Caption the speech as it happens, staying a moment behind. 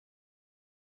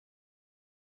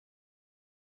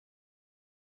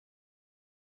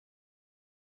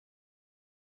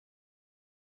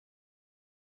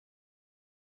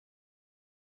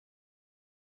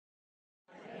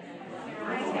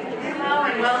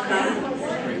welcome.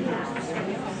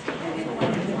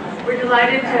 We're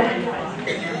delighted to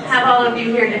have all of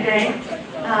you here today.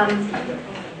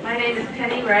 My name is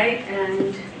Penny Wright,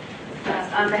 and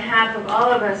on behalf of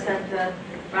all of us at the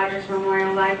Rogers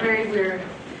Memorial Library, we're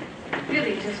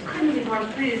really just couldn't be more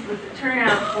pleased with the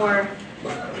turnout for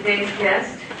today's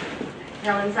guest,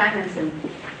 Helen Simonson.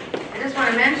 I just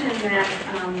want to mention that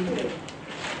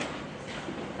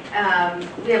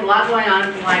we have a lot going on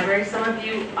in the library. Some of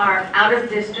you are out of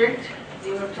district,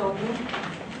 you have told me.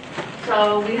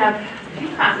 So we have a few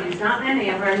copies, not many,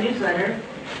 of our newsletter.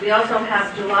 We also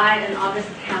have July and August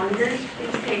calendars.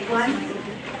 Please take one.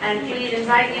 And we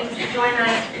invite you to join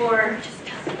us for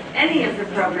any of the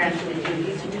programs we do.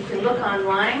 You can look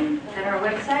online at our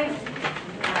website.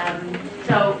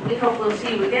 So we hope we'll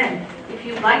see you again. If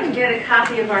you'd like to get a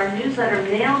copy of our newsletter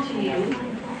mailed to you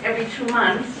every 2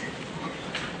 months,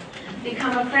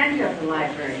 become a friend of the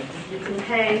library. You can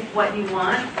pay what you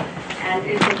want, and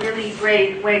it's a really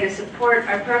great way to support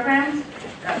our programs,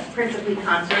 principally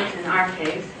concerts in our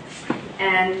case,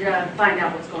 and find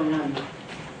out what's going on.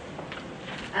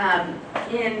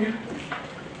 In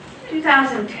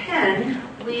 2010,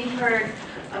 we heard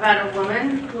about a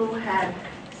woman who had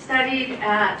studied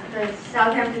at the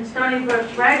Southampton Stony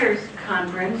Brook Writers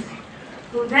Conference,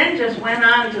 who then just went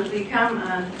on to become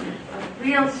a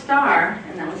real star,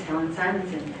 and that was Helen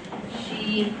Simonson.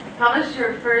 She published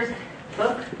her first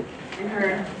book in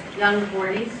her young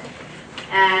 40s,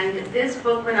 and this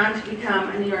book went on to become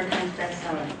a New York Times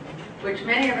bestseller, which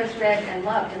many of us read and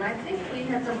loved. And I think we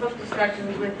had some book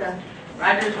discussions with the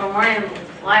Rogers Memorial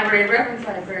Library reference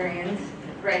librarians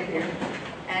right here.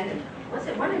 And was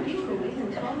it one of you who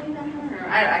even told me that one? Or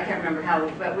I can't remember how,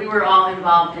 but we were all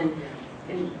involved in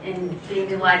being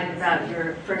delighted about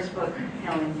your first book,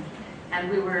 Helen. And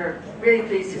we were really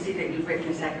pleased to see that you've written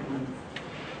a second one.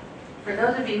 For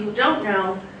those of you who don't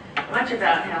know much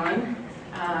about Helen,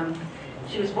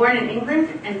 she was born in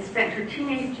England and spent her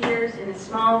teenage years in a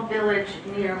small village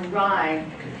near Rye,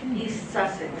 East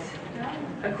Sussex.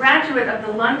 A graduate of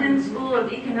the London School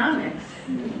of Economics.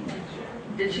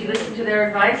 Did she listen to their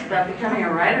advice about becoming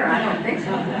a writer? I don't think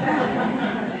so.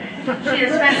 She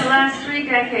has spent the last 3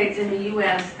 decades in the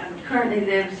U.S. and currently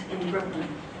lives in Brooklyn.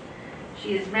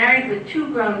 She is married with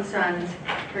 2 grown sons.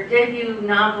 Her debut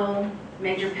novel,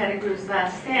 Major Pettigrew's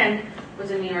Last Stand,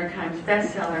 was a New York Times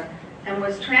bestseller and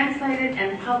was translated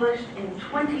and published in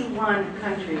 21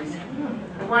 countries.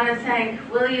 I want to thank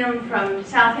William from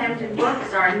Southampton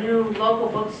Books, our new local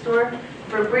bookstore,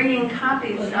 for bringing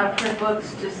copies of her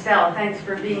books to sell. Thanks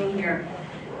for being here.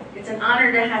 It's an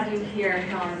honor to have you here,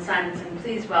 Helen Simonson.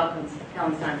 Please welcome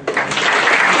Helen Simonson.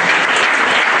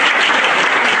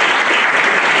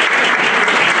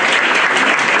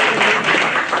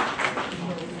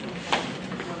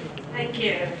 Thank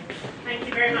you. Thank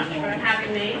you very much for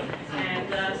having me.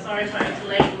 And sorry if I was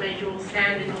late and made you all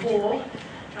stand in the hall.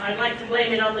 I'd like to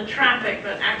blame it on the traffic,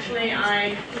 but actually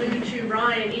I flew to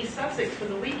Rye in East Sussex for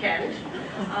the weekend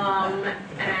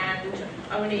and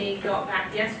only got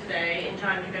back yesterday in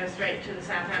time to go straight to the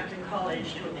Southampton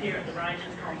College to appear at the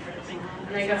Writers' Conference, and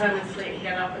then go home and sleep and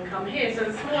get up and come here. So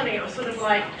this morning it was sort of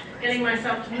like getting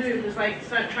myself to move. It was like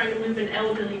trying to move an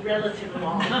elderly relative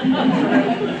along.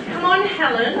 Come on,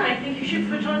 Helen, I think you should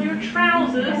put on your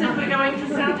trousers if we're going to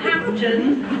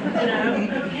Southampton. You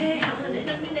know, okay, Helen, in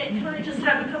a minute, can I just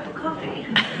have a cup of coffee?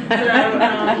 So,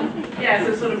 yeah,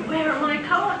 so sort of, where are my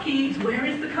car keys? Where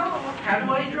is the car? How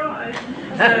do I drive?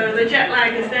 So the jet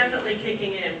lag is definitely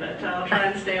kicking in, but I'll try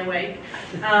and stay awake.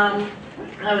 I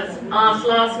was asked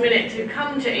last minute to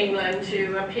come to England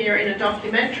to appear in a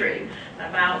documentary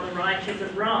about the writers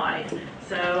of Rye.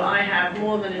 So I have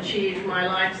more than achieved my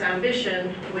life's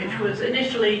ambition, which was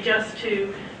initially just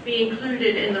to be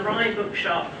included in the Rye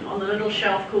bookshop on the little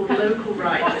shelf called Local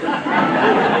Writers.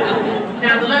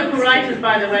 Now the local writers,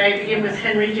 by the way, begin with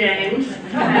Henry James,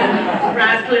 and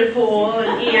Radcliffe Hall,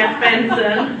 and E.F.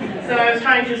 Benson. So I was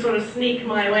trying to sort of sneak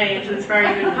my way into this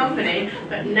very good company,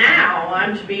 but now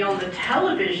I'm to be on the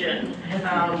television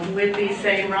with these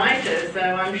same writers, so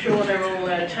I'm sure they're all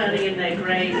turning in their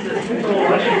graves at the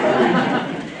thought.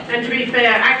 And to be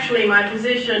fair, actually my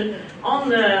position on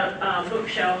the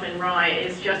bookshelf in Rye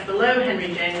is just below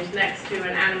Henry James, next to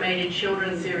an animated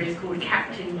children's series called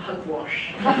Captain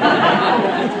Pugwash.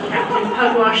 Captain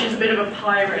Pugwash is a bit of a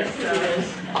pirate,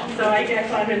 so I guess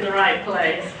I'm in the right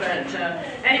place. But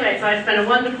anyway, so I spent a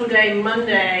wonderful day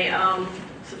Monday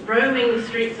roaming the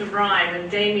streets of Rye with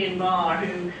Damien Barr,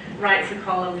 who writes a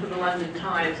column for the London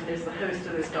Times and is the host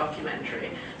of this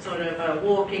documentary, sort of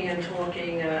walking and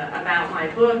talking about my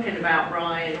book and about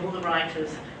Rye and all the writers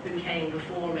who came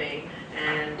before me.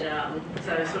 And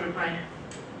so sort of my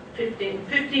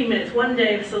 15 minutes, one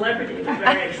day of celebrity. It was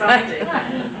very exciting.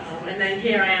 And then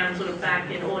here I am sort of back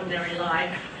in ordinary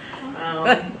life.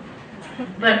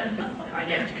 But I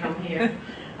get to come here.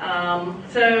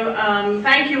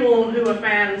 Thank you all who are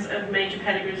fans of Major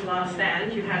Pettigrew's Last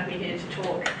Stand. You had me here to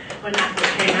talk when that book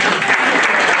came out.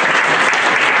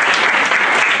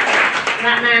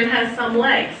 That man has some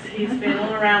legs. He's been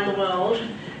all around the world,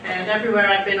 and everywhere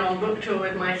I've been on book tour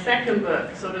with my second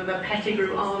book, sort of the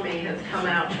Pettigrew army has come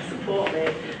out to support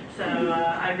me. So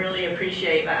I really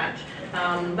appreciate that.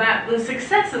 The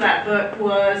success of that book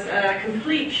was a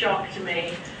complete shock to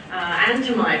me and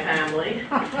to my family.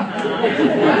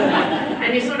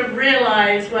 And you sort of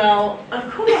realize, well,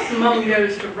 of course Mum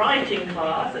goes to writing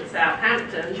class at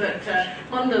Southampton, but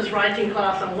Mum does writing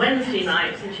class on Wednesday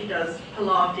nights, and she does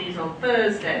Pilates on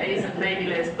Thursdays, and maybe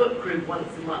there's book group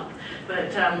once a month.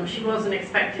 But she wasn't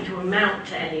expected to amount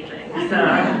to anything. So,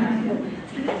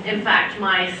 in fact,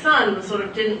 my son sort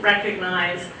of didn't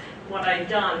recognize what I'd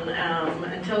done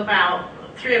until about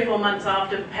 3 or 4 months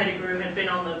after Pettigrew had been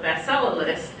on the bestseller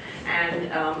list,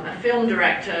 and a film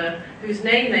director whose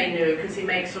name they knew because he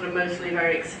makes sort of mostly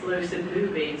very explosive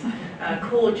movies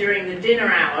called during the dinner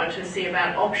hour to see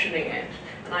about optioning it.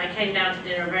 And I came down to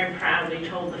dinner very proudly,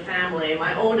 told the family.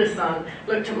 My older son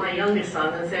looked at my youngest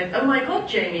son and said, "Oh my God,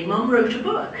 Jamie, Mum wrote a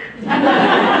book."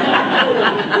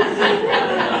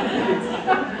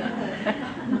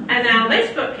 And now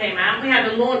this book came out. We had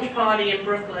a launch party in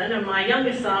Brooklyn, and my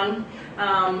youngest son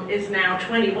is now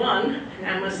 21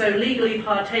 and was so legally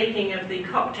partaking of the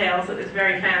cocktails at this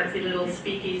very fancy little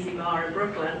speakeasy bar in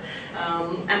Brooklyn.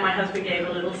 And my husband gave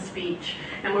a little speech.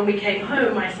 And when we came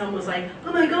home, my son was like,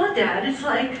 "Oh my God, Dad, it's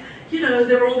like, you know,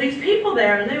 there were all these people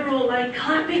there, and they were all like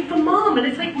clapping for Mom, and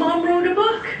it's like Mom wrote a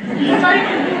book." It's like,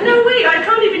 no, wait, I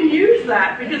can't even use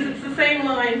that because it's the same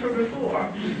line from before.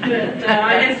 But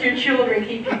I guess your children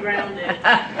keep you grounded.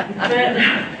 But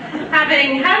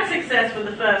having had success with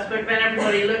the first book, then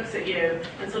everybody looks at you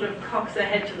and sort of cocks their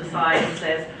head to the side and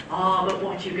says, but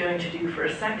what are you going to do for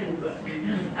a second book?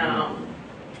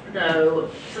 So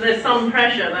there's some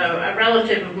pressure, though. A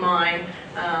relative of mine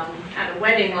at a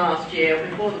wedding last year,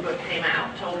 before the book came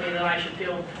out, told me that I should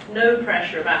feel no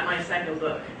pressure about my second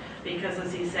book because,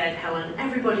 as he said, "Helen,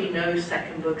 everybody knows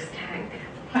second books tank."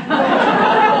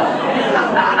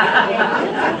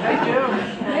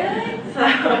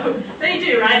 So they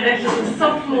do, right? There's just a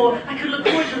sophomore. I could look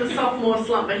forward to the sophomore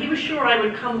slump, but he was sure I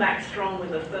would come back strong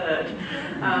with a third.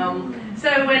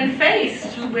 So when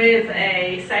faced with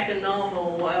a second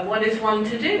novel, what is one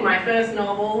to do? My first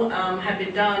novel had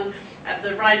been done at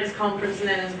the Writers' Conference and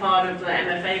then as part of the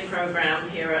MFA program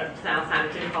here at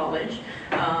Southampton College.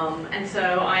 And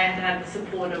so I had had the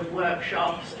support of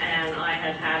workshops, and I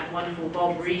had had wonderful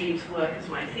Bob Reeves work as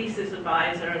my thesis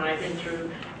advisor, and I'd been through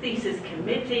thesis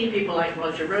committee. People like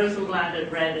Roger Rosenblatt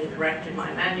had read and corrected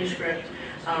my manuscript.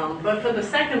 But for the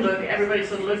second book, everybody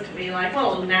sort of looked at me like,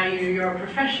 well, now you're a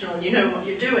professional, you know what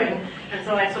you're doing. And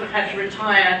so I sort of had to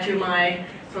retire to my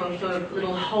sort of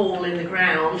little hole in the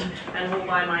ground and all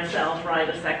by myself write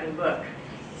a second book.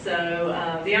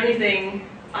 So the only thing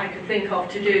I could think of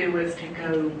to do was to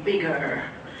go bigger.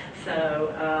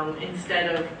 So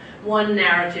instead of one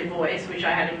narrative voice, which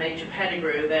I had in Major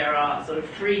Pettigrew, there are sort of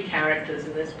 3 characters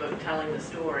in this book telling the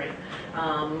story.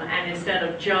 And instead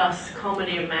of just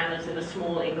comedy of manners in a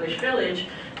small English village,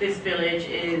 this village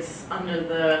is under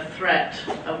the threat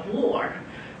of war.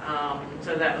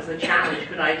 So that was the challenge.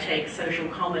 Could I take social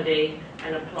comedy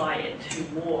and apply it to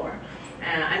war?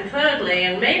 And thirdly,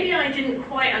 and maybe I didn't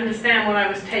quite understand what I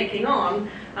was taking on,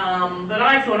 but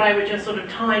I thought I would just sort of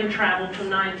time travel to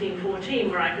 1914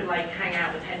 where I could like hang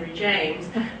out with Henry James.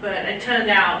 But it turned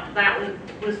out that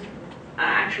was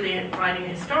actually writing a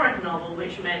historic novel,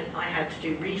 which meant I had to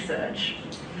do research.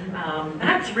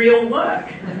 That's real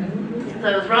work. So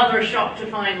it was rather a shock to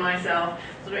find myself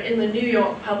sort of in the New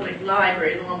York Public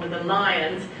Library, the one with the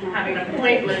lions, having an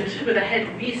appointment with a head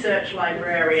research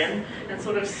librarian and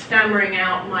sort of stammering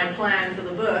out my plan for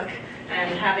the book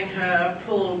and having her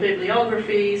pull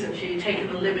bibliographies, and she'd taken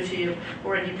the liberty of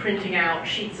already printing out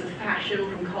sheets of fashion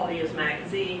from Collier's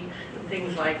magazine and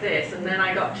things like this. And then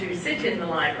I got to sit in the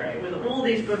library with all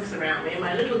these books around me and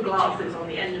my little glasses on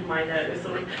the end of my nose,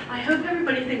 sort of, I hope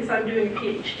everybody thinks I'm doing a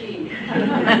PhD.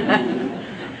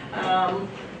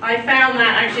 I found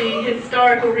that actually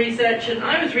historical research, and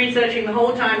I was researching the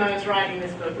whole time I was writing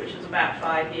this book, which was about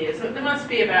 5 years. So there must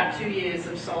be about 2 years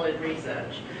of solid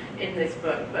research in this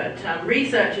book. But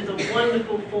research is a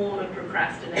wonderful form of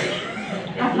procrastination.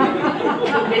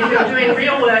 If you're doing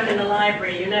real work in the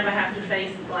library, you never have to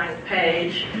face the blank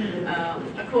page.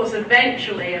 Of course,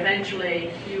 eventually,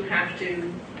 you have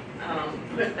to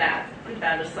put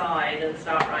that aside and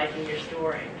start writing your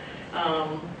story.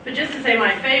 But just to say,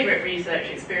 my favorite research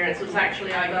experience was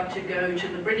actually I got to go to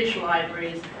the British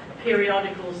Library's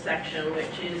periodicals section,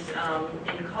 which is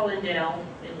in Colindale,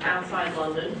 outside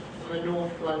London, in the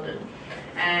North London.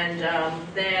 And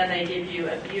there they give you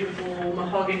a beautiful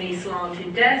mahogany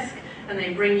slanted desk, and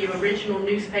they bring you original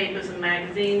newspapers and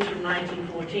magazines from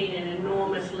 1914 in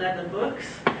enormous leather books,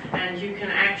 and you can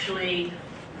actually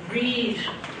read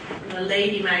the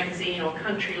Lady magazine or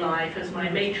Country Life as my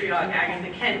matriarch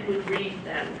Agatha Kent would read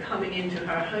them coming into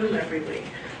her home every week.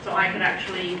 So I could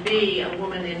actually be a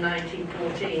woman in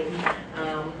 1914.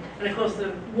 And of course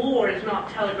the war is not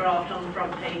telegraphed on the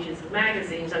front pages of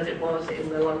magazines as it was in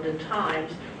the London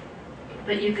Times,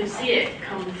 but you could see it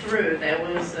come through. There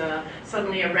was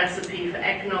suddenly a recipe for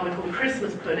economical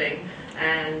Christmas pudding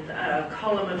and a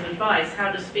column of advice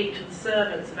how to speak to the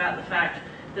servants about the fact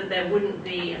that there wouldn't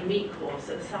be a meat course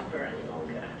at supper any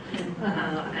longer.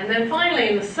 And then finally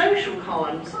in the social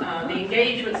columns, the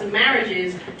engagements and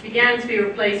marriages began to be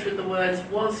replaced with the words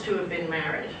 "was to have been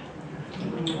married,"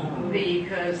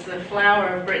 because the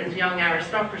flower of Britain's young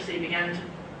aristocracy began to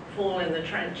fall in the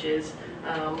trenches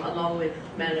along with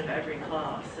men of every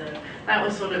class. So that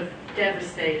was sort of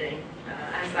devastating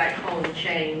as that column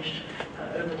changed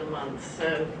over the months.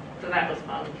 So that was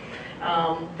fun.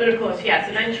 But of course, yes,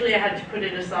 eventually I had to put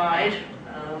it aside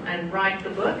and write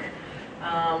the book.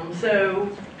 So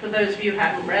for those of you who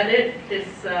haven't read it, this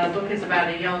book is about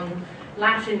a young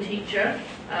Latin teacher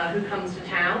who comes to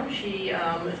town. She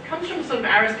comes from a sort of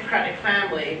aristocratic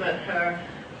family, but her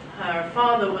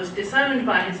father was disowned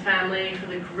by his family for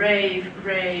the grave,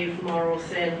 grave moral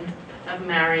sin of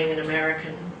marrying an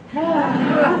American.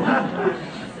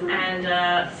 And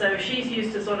so she's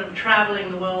used to sort of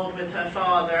traveling the world with her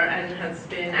father and has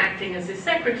been acting as his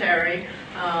secretary,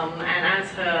 and as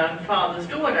her father's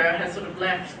daughter has sort of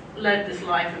led this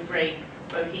life of great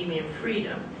bohemian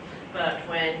freedom. But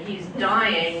when he's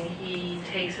dying, he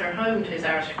takes her home to his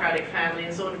aristocratic family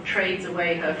and sort of trades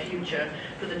away her future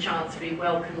for the chance to be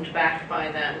welcomed back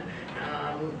by them,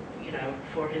 you know,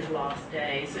 for his last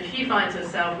day. So she finds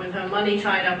herself with her money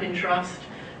tied up in trust.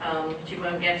 She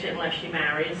won't get it unless she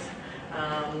marries.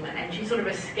 And she sort of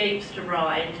escapes to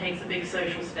Rye and takes a big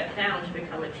social step down to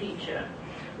become a teacher.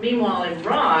 Meanwhile, in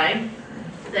Rye,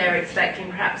 they're expecting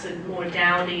perhaps a more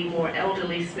dowdy, more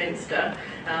elderly spinster,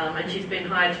 and she's been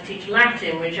hired to teach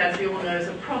Latin, which, as we all know, is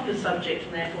a proper subject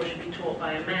and therefore should be taught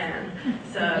by a man.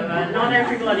 So not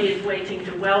everybody is waiting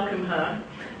to welcome her,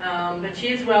 but she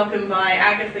is welcomed by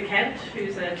Agatha Kent,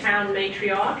 who's a town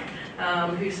matriarch,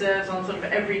 who serves on sort of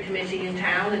every committee in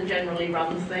town and generally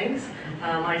runs things.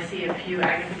 I see a few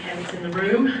Agatha Kents in the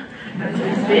room, as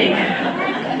we speak.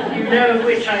 You know of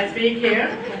which I speak here.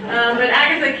 But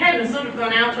Agatha Kent has sort of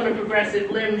gone out on a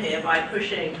progressive limb here by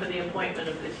pushing for the appointment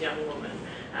of this young woman.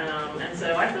 And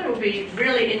so I thought it would be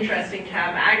really interesting to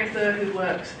have Agatha, who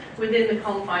works within the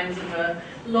confines of a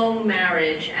long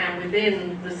marriage and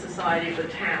within the society of the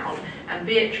town, and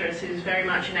Beatrice, who's very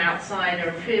much an outsider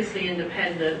and fiercely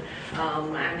independent,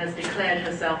 and has declared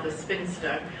herself a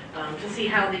spinster, to see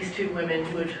how these two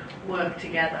women would work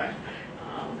together.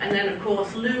 And then, of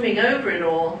course, looming over it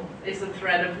all is the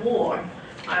threat of war.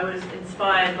 I was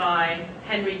inspired by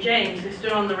Henry James, who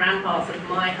stood on the ramparts of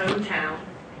my hometown,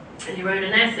 and he wrote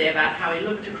an essay about how he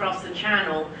looked across the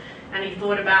channel and he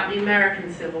thought about the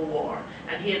American Civil War,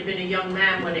 and he had been a young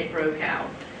man when it broke out,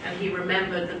 and he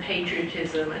remembered the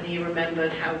patriotism, and he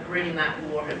remembered how grim that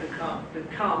war had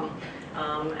become.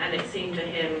 And it seemed to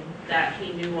him that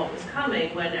he knew what was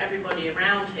coming when everybody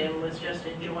around him was just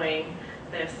enjoying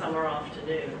their summer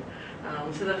afternoon.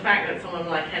 So the fact that someone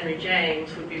like Henry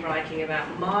James would be writing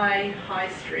about my high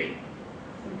street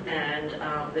and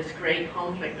this great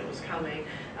conflict that was coming,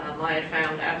 I had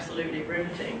found absolutely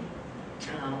riveting.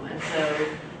 And so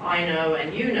I know,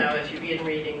 and you know as you begin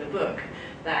reading the book,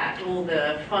 that all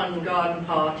the fun garden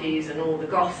parties and all the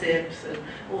gossips and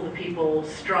all the people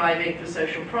striving for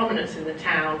social prominence in the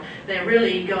town, they're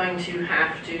really going to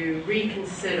have to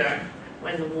reconsider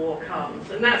when the war comes.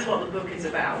 And that's what the book is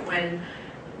about, when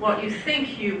what you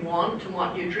think you want and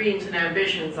what your dreams and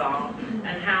ambitions are,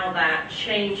 and how that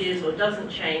changes or doesn't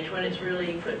change when it's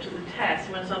really put to the test,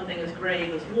 when something as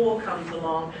grave as war comes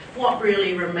along, what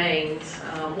really remains,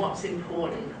 what's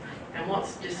important, and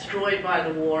what's destroyed by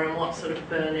the war, and what's sort of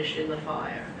burnished in the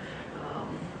fire.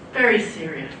 Very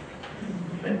serious.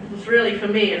 But it's really, for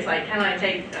me, it's like, can I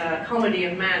take comedy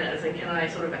of manners and can I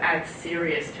sort of add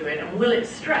serious to it, and will it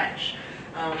stretch?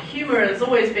 Humor has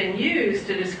always been used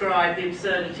to describe the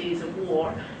absurdities of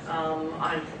war.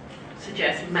 I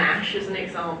suggest MASH as an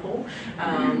example,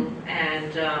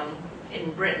 and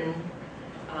in Britain.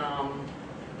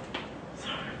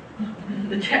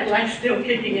 The jet lag's still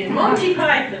kicking in. Monty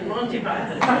Python.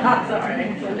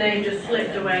 Sorry, the name just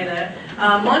slipped away there.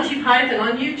 Monty Python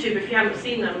on YouTube, if you haven't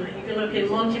seen them, you can look in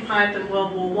Monty Python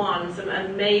World War I, some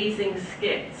amazing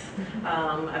skits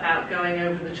about going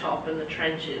over the top and the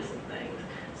trenches and things.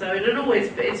 So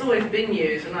it's always been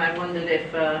used, and I wondered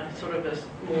if sort of a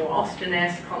more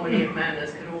Austen-esque comedy of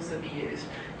manners could also be used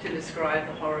to describe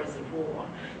the horrors of war.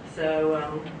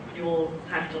 So you'll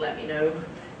have to let me know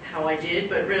how I did,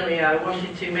 but really I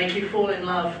wanted to make you fall in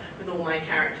love with all my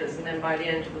characters, and then by the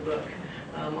end of the book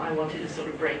I wanted to sort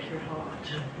of break your heart.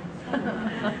 So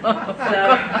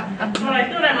what I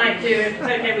thought I might do, if it's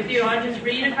okay with you, I'll just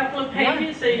read a couple of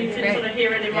pages so you can sort of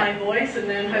hear it in my voice, and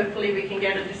then hopefully we can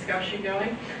get a discussion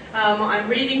going. I'm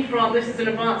reading from, this is an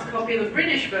advanced copy of the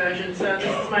British version, so this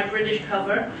is my British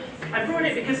cover. I brought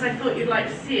it because I thought you'd like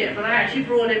to see it, but I actually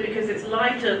brought it because it's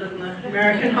lighter than the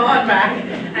American hardback,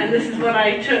 and this is what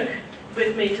I took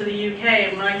with me to the UK,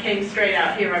 and when I came straight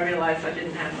out here I realized I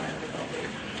didn't have my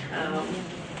own copy.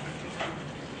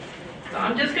 So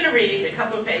I'm just going to read a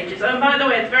couple of pages. Oh, and by the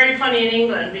way, it's very funny in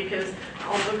England because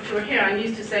on book tour here I'm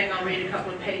used to saying I'll read a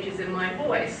couple of pages in my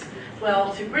voice.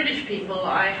 Well, to British people,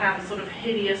 I have a sort of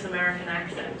hideous American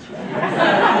accent. So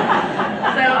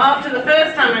after the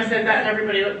first time I said that and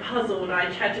everybody looked puzzled, I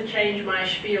had to change my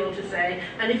spiel to say,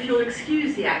 and if you'll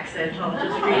excuse the accent, I'll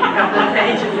just read a couple of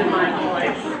pages in my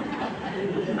voice.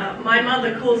 My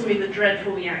mother calls me the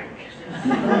Dreadful Yank.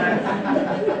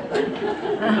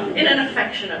 In an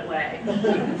affectionate way.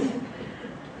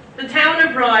 The town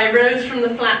of Rye rose from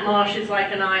the flat marshes like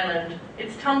an island,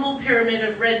 its tumbled pyramid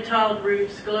of red-tiled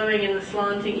roofs glowing in the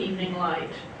slanting evening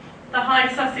light. The high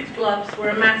Sussex bluffs were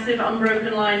a massive,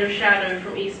 unbroken line of shadow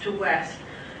from east to west.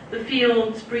 The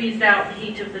fields breathed out the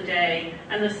heat of the day,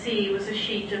 and the sea was a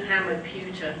sheet of hammered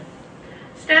pewter.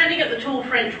 Standing at the tall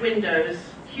French windows,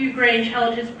 Hugh Grange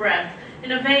held his breath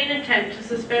in a vain attempt to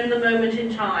suspend the moment in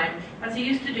time, as he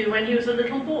used to do when he was a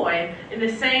little boy, in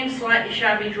this same slightly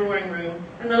shabby drawing room,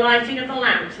 and the lighting of the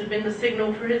lamps had been the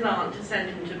signal for his aunt to send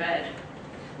him to bed.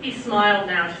 He smiled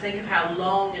now to think of how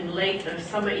long and late those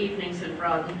summer evenings had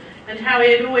run, and how he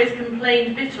had always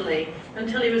complained bitterly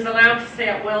until he was allowed to stay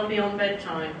up well beyond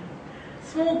bedtime.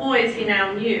 Small boys, he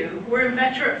now knew, were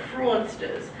inveterate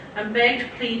fraudsters, and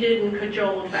begged, pleaded, and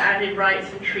cajoled for added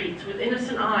rights and treats with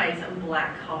innocent eyes and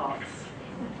black hearts.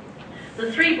 The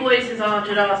 3 boys his aunt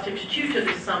had asked him to tutor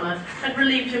this summer had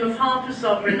relieved him of half a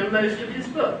sovereign and most of his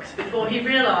books before he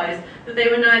realized that they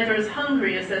were neither as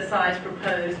hungry as their size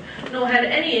proposed, nor had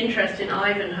any interest in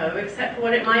Ivanhoe except for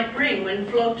what it might bring when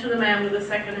flogged to the man with a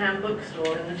second-hand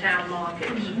bookstall in the town market.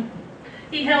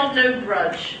 He held no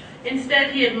grudge.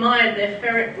 Instead, he admired their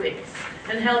ferret wits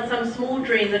and held some small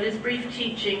dream that his brief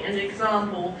teaching and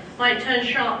example might turn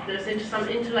sharpness into some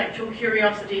intellectual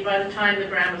curiosity by the time the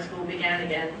grammar school began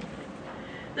again.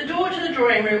 The door to the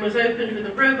drawing room was opened with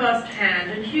a robust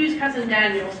hand, and Hugh's cousin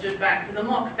Daniel stood back with a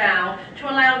mock bow to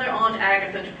allow their Aunt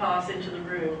Agatha to pass into the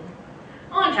room.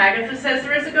 Aunt Agatha says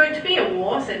there isn't going to be a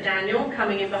war, said Daniel,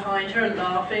 coming in behind her and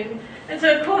laughing, and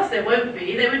so of course there won't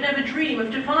be. They would never dream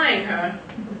of defying her.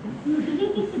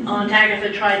 Aunt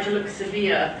Agatha tried to look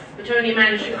severe, but only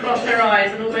managed to cross her eyes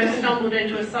and almost stumbled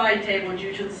into a side table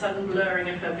due to the sudden blurring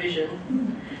of her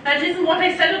vision. That isn't what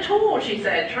I said at all, she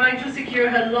said, trying to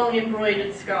secure her long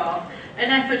embroidered scarf,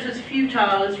 an effort as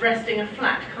futile as resting a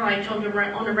flat kite on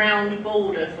a round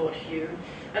boulder, thought Hugh,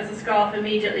 as the scarf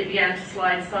immediately began to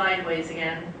slide sideways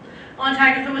again. Aunt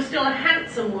Agatha was still a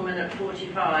handsome woman at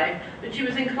 45, but she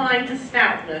was inclined to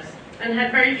stoutness, and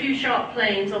had very few sharp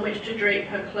planes on which to drape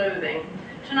her clothing.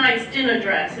 Tonight's dinner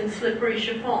dress in slippery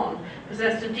chiffon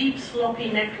possessed a deep sloppy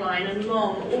neckline and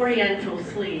long oriental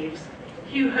sleeves.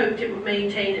 Hugh hoped it would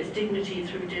maintain its dignity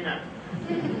through dinner.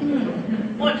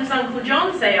 What does Uncle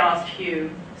John say? Asked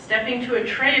Hugh, stepping to a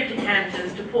tray of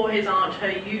decanters to pour his aunt her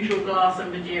usual glass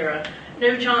of Madeira.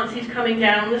 No chance he's coming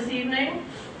down this evening?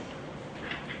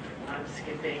 I'm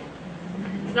skipping.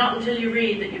 It's not until you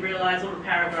read that you realise all the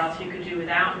paragraphs you could do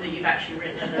without and that you've actually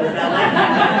written a novella.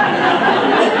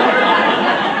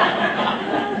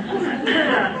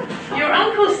 Your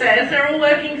uncle says they're all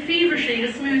working feverishly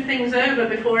to smooth things over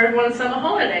before everyone's summer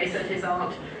holiday, said his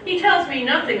aunt. He tells me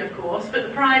nothing, of course, but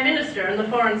the Prime Minister and the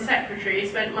Foreign Secretary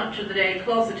spent much of the day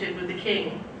closeted with the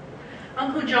King.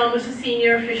 Uncle John was a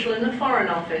senior official in the Foreign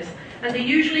Office, and the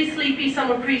usually sleepy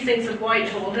summer precincts of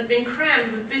Whitehall had been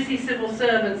crammed with busy civil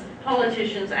servants,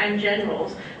 politicians and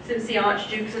generals since the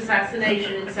Archduke's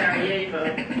assassination in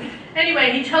Sarajevo.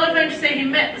 Anyway, he telephoned to say he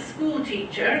met the school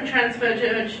teacher and transferred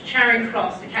her to Charing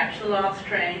Cross to catch the last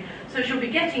train, so she'll be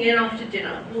getting in after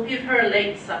dinner. We'll give her a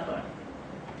late supper.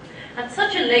 At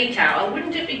such a late hour,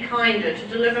 wouldn't it be kinder to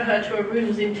deliver her to her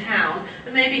rooms in town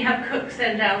and maybe have cook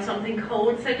send down something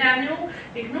cold, said Daniel,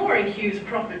 ignoring Hugh's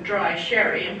proffered dry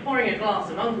sherry and pouring a glass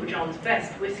of Uncle John's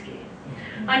best whiskey.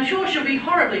 I'm sure she'll be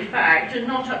horribly fagged and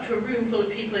not up to a room full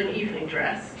of people in evening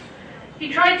dress. He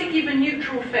tried to keep a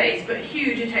neutral face, but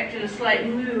Hugh detected a slight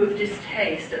moue of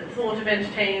distaste at the thought of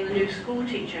entertaining the new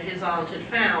schoolteacher his aunt had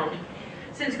found.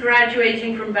 Since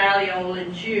graduating from Balliol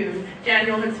in June,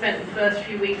 Daniel had spent the first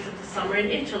few weeks of the summer in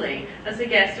Italy as the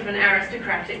guest of an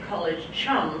aristocratic college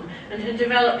chum, and had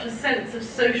developed a sense of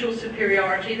social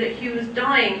superiority that Hugh was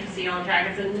dying to see Aunt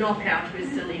Agatha knock out of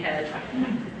his silly head.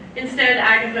 Instead,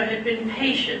 Agatha had been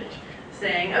patient,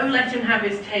 saying, "Oh, let him have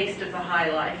his taste of the high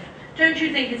life. Don't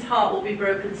you think his heart will be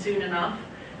broken soon enough?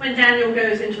 When Daniel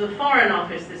goes into the Foreign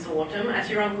Office this autumn, as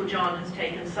your Uncle John has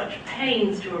taken such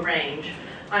pains to arrange,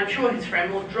 I'm sure his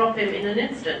friend will drop him in an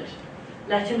instant.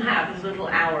 Let him have his little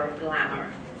hour of glamour."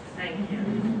 Thank you.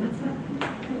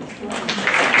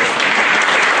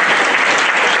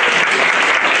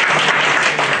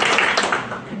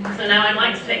 So now I'd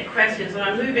like to take questions, and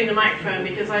I'm moving the microphone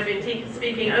because I've been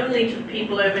speaking only to the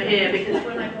people over here, because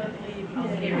when I go up here, you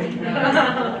can't hear it.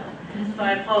 So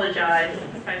I apologize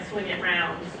if I swing it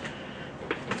round.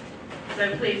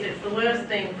 So please, it's the worst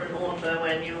thing for an author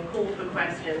when you are called for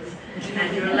questions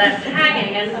and you're left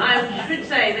hanging. And I should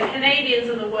say, the Canadians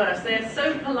are the worst. They're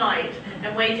so polite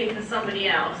and waiting for somebody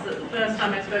else that the first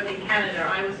time I spoke in Canada,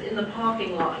 I was in the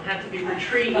parking lot and had to be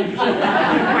retrieved for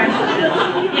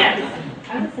questions. Yes?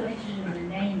 I was so interested in the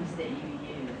names that you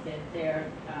use, that they're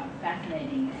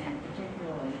fascinating, and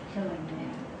particularly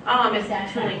Tillingham. Oh,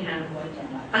 Mr. Tillingham.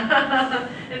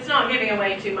 It's not giving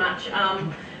away too much.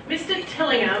 Mr.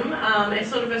 Tillingham is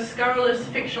sort of a scurrilous,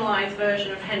 fictionalized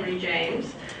version of Henry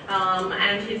James.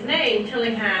 And his name,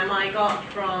 Tillingham, I got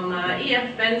from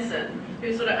E.F. Benson,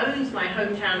 who sort of owns my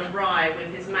hometown of Rye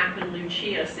with his Map and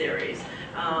Lucia series.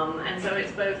 And so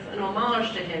it's both an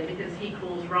homage to him because he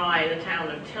calls Rye the town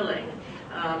of Tilling.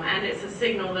 And it's a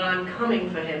signal that I'm coming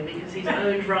for him because he's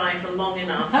owned Rye for long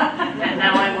enough, and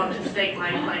now I want to stake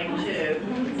my claim too.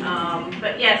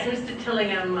 But yes, Mr.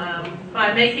 Tillingham,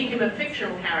 by making him a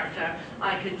fictional character,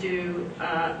 I could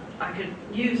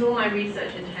use all my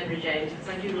research into Henry James, because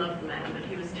I do love the man, but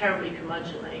he was terribly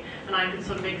curmudgeonly, and I could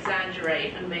sort of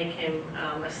exaggerate and make him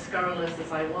as scurrilous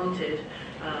as I wanted,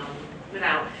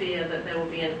 without fear that there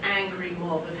will be an angry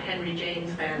mob of Henry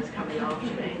James fans coming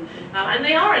after me. And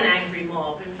they are an angry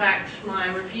mob. In fact,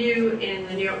 my review in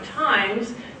the New York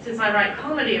Times, since I write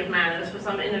comedy of manners, for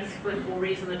some inexplicable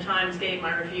reason the Times gave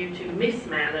my review to Miss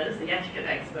Manners, the etiquette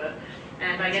expert,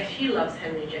 and I guess she loves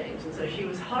Henry James, and so she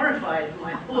was horrified at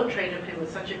my portrait of him as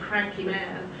such a cranky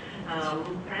man.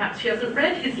 Perhaps she hasn't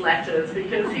read his letters,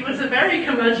 because he was a very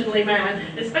curmudgeonly man,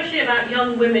 especially about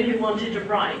young women who wanted to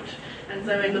write. And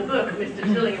so in the book, Mr.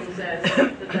 Tillingham says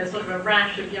that there's sort of a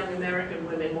rash of young American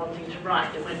women wanting to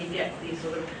write, and when he gets these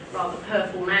sort of rather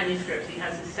purple manuscripts, he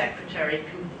has his secretary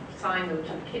consign them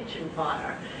to the kitchen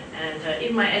fire. And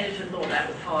even my editor thought that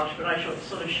was harsh, but I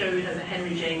sort of showed her the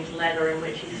Henry James letter in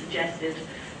which he suggested,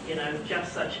 you know,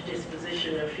 just such a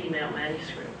disposition of female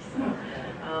manuscripts.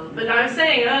 But I was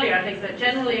saying earlier, I think that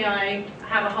generally I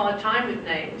have a hard time with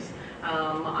names.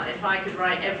 If I could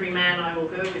write "Every man I will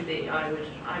go with thee," I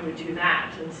would do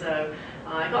that. And so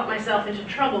I got myself into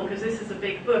trouble because this is a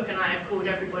big book, and I have called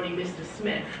everybody Mr.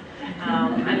 Smith.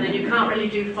 And then you can't really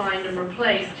do find and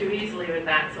replace too easily with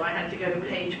that, so I had to go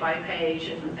page by page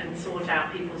and sort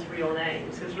out people's real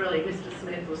names, because really Mr.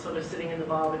 Smith was sort of sitting in the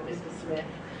bar with Mr. Smith,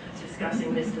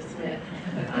 discussing Mr. Smith.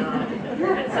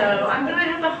 And so I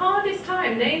have the hardest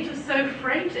time. Names are so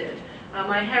freighted.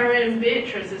 My heroine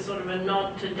Beatrice is sort of a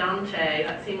nod to Dante.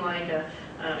 That seemed like a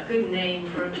good name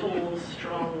for a tall,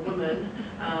 strong woman.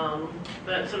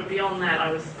 But sort of beyond that,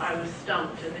 I was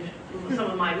stumped. And if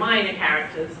some of my minor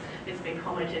characters, it's been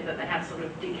commented that they have sort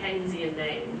of Dickensian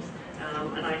names,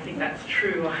 and I think that's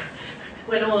true.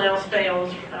 When all else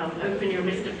fails, open your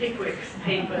Mr. Pickwick's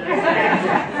papers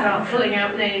and start pulling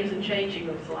out names and changing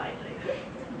them slightly.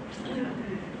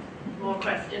 More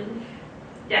questions?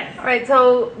 Yes. All right,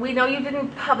 so we know you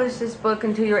didn't publish this book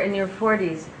until you're in your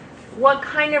 40s. What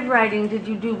kind of writing did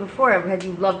you do before? Had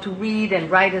you loved to read and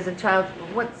write as a child?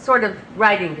 What sort of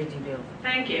writing did you do?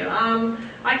 Thank you.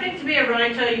 I think to be a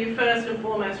writer, you first and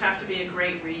foremost have to be a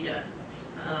great reader.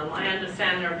 I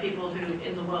understand there are people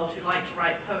in the world who like to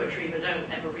write poetry but don't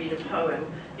ever read a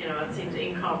poem. it seems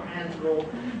incomprehensible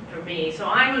for me. So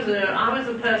I was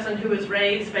a person who was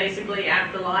raised basically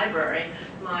at the library.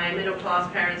 My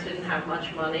middle-class parents didn't have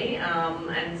much money,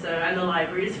 and the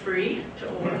library is free to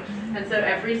all. And so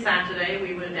every Saturday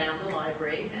we were down the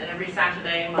library, and every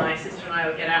Saturday my sister and I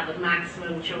would get out the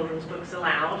maximum children's books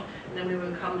allowed, and then we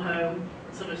would come home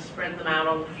and sort of spread them out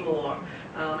on the floor.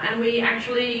 And we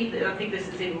actually, I think this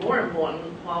is even more important,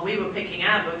 while we were picking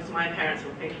our books, my parents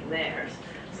were picking theirs.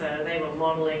 So they were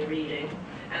modeling reading.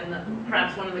 And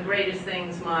perhaps one of the greatest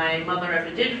things my mother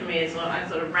ever did for me is I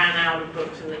sort of ran out of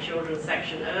books in the children's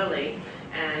section early,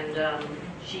 and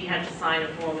she had to sign a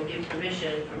form and give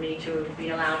permission for me to be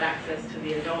allowed access to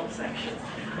the adult section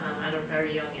at a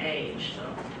very young age.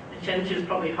 So she was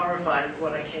probably horrified of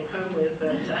what I came home with,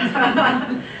 but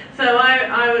so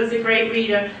I was a great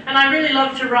reader, and I really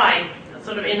loved to write,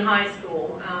 sort of in high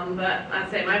school, but I'd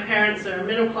say my parents are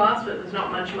middle class, but there's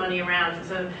not much money around,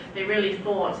 so they really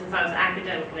thought, since I was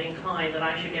academically inclined, that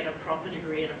I should get a proper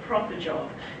degree and a proper job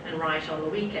and write on the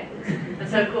weekends. And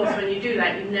so, of course, when you do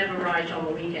that, you never write on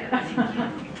the weekends.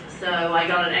 So I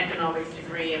got an economics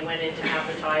degree and went into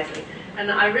advertising.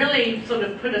 And I really sort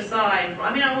of put aside,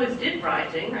 I always did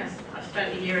writing. I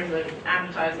spent a year as an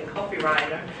advertising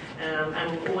copywriter,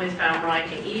 and always found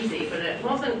writing easy, but it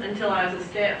wasn't until I was a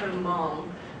stay-at-home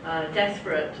mom,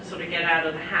 desperate to sort of get out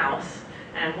of the house,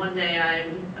 and one day I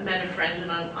met a friend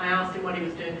and I asked him what he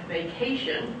was doing for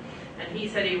vacation, and he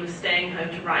said he was staying home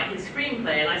to write his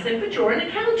screenplay, and I said, but you're an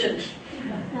accountant.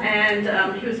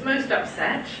 And he was most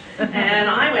upset, and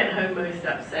I went home most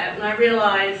upset, and I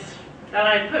realized that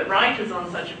I'd put writers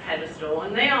on such a pedestal,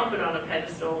 and they are put on a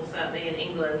pedestal, certainly in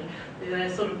England.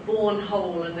 They're sort of born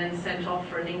whole and then sent off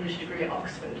for an English degree at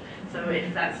Oxford. So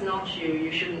if that's not you, you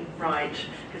shouldn't write,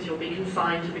 because you'll be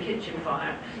consigned to the kitchen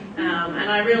fire. And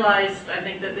I realized, I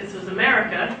think, that this was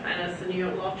America, and as the New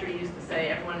York Lottery used to say,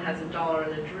 everyone has a dollar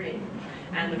and a dream.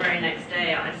 And the very next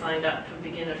day, I signed up for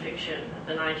beginner fiction at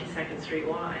the 92nd Street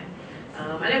Y.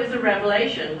 And it was a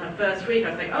revelation. The first week, I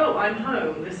was like, oh, I'm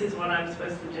home. This is what I'm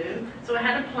supposed to do. So I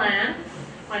had a plan.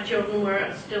 My children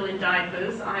were still in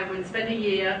diapers. I would spend a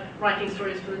year writing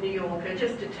stories for the New Yorker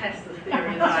just to test the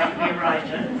theory that I could be a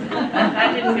writer.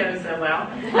 That didn't go so well.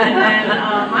 And then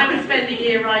I would spend a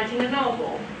year writing a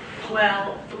novel.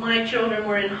 Well, my children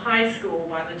were in high school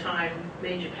by the time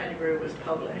Major Pettigrew was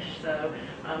published, so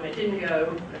it didn't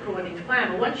go according to plan.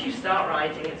 But once you start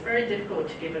writing, it's very difficult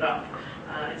to give it up.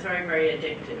 It's very, very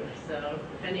addictive. So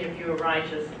if any of you are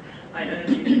writers, I urge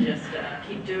you to just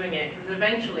keep doing it, because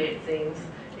eventually it seems,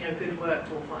 good work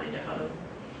will find a home.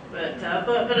 But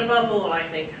above all, I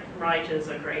think writers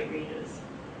are great readers.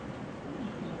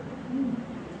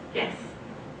 Yes?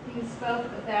 You spoke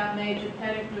about Major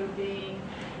Pettigrew being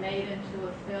made into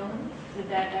a film. Did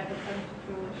that ever come to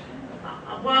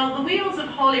fruition? Well, the wheels of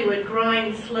Hollywood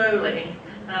grind slowly.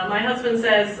 My husband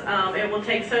says it will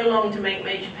take so long to make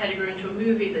Major Pettigrew into a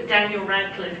movie that Daniel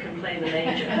Radcliffe can play the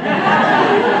Major.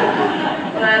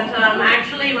 But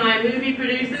actually, my movie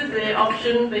producers,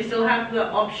 they still have the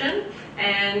option,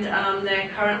 and they're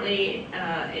currently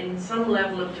in some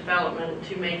level of development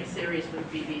to make a series with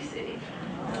BBC.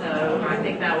 So I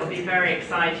think that would be very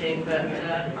exciting, but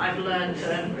I've learned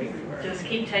to just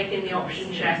keep taking the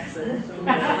option checks and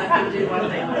let them do what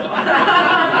they want.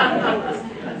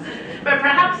 But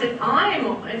perhaps if I'm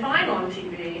on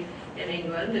TV in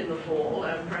England in the fall,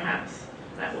 perhaps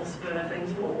that will spur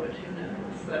things forward. Who knows?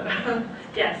 So,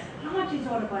 yes. How much is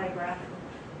autobiographical?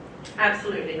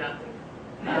 Absolutely nothing.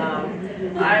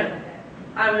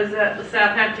 I was at the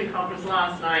Southampton conference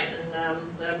last night, and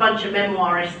there are a bunch of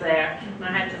memoirists there, and I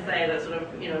had to say that sort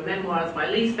of, memoir is my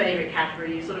least favorite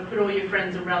category. You sort of put all your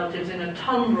friends and relatives in a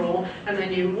tumbril, and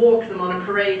then you walk them on a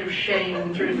parade of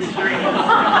shame through the streets.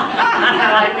 That's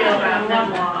how I feel about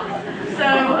memoir. So,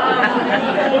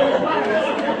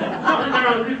 there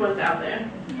are good ones out there.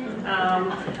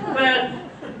 But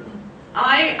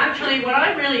what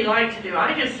I really like to do,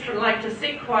 I just like to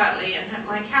sit quietly and have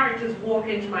my characters walk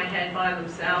into my head by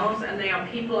themselves, and they are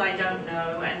people I don't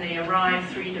know, and they arrive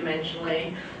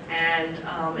three-dimensionally, and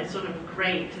it's sort of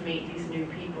great to meet these new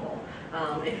people.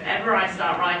 If ever I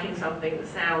start writing something that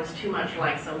sounds too much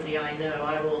like somebody I know,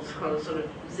 I will sort of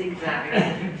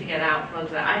zigzag to get out front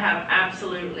of that. I have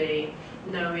absolutely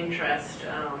no interest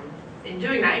in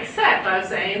doing that, except, I would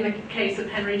say, in the case of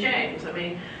Henry James.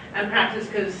 And perhaps it's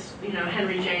because,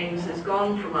 Henry James is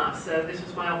gone from us, so this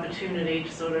was my opportunity to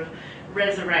sort of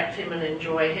resurrect him and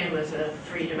enjoy him as a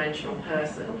three-dimensional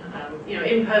person.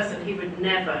 In person, he would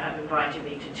never have invited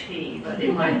me to tea, but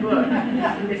in my book,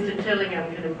 Mr.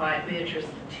 Tillingham can invite Beatrice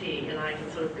to tea, and I can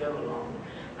sort of go along.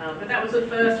 But that was a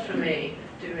first for me,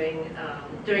 doing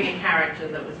a character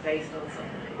that was based on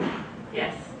somebody.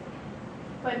 Yes.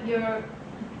 But your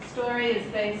story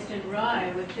is based in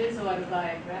Rye, which is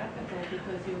autobiographical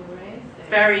because you were raised there.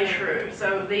 Very true.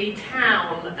 So the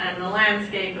town and the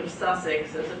landscape of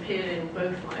Sussex has appeared in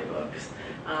both my books,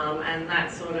 and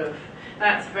that's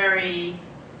very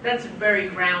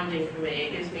grounding for me.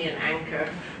 It gives me an anchor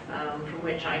from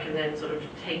which I can then sort of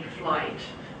take flight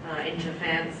into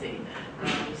fancy.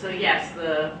 So yes,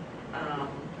 the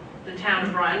town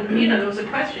of Rye. And, there was a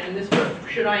question in this book: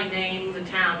 should I name the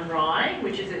town Rye,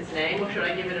 which is its name, or should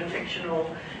I give it a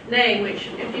fictional name? Which,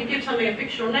 if you give something a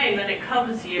fictional name, then it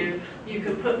covers you. You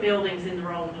can put buildings in the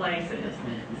wrong places.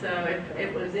 So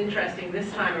it was interesting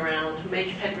this time around.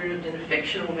 Major Pettigrew lived in a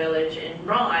fictional village in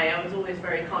Rye. I was always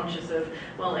very conscious of,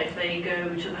 well, if they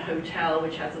go to the hotel,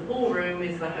 which has a ballroom,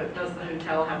 does the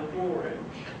hotel have a ballroom?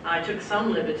 I took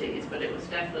some liberties, but it was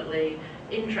definitely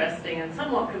interesting and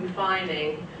somewhat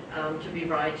confining to be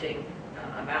writing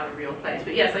about a real place.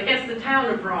 But yes, I guess the town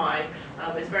of Rye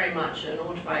is very much an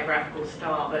autobiographical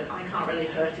style, but I can't really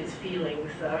hurt his feelings,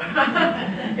 so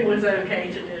it was okay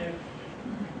to do.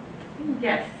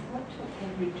 Yes? What took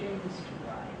Henry James to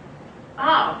Rye?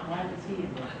 Ah. Why was he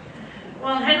in Rye?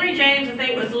 Well, Henry James, I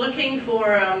think, was looking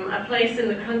for a place in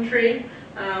the country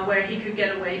where he could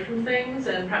get away from things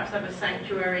and perhaps have a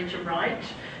sanctuary to write.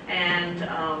 And,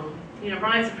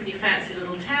 Rye's a pretty fancy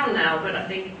little town now, but I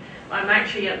think I'm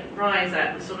actually at Rye's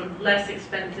at the sort of less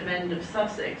expensive end of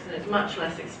Sussex, and it's much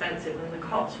less expensive than the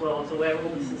Cotswolds, or where all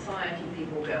the society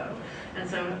people go. And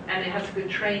it has a good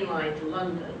train line to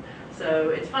London. So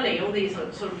it's funny, all these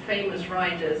sort of famous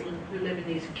writers who live in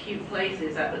these cute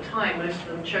places at the time, most of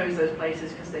them chose those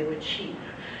places because they were cheap.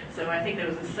 So I think there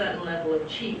was a certain level of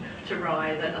cheap to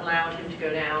Rye that allowed him to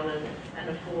go down and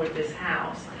afford this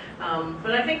house.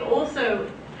 But I think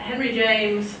also Henry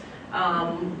James,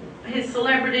 his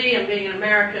celebrity and being an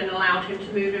American allowed him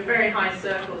to move in very high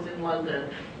circles in London.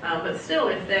 But still,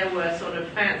 if there were sort of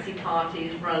fancy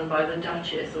parties run by the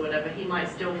Duchess or whatever, he might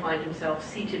still find himself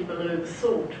seated below the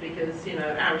salt because,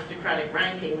 aristocratic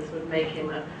rankings would make him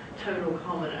a total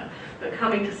commoner. But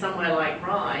coming to somewhere like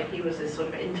Rye, he was this sort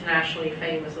of internationally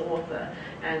famous author,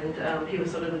 and he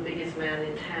was sort of the biggest man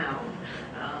in town.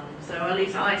 So at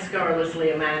least I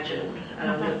scurrilously imagine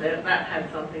that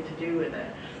had something to do with it.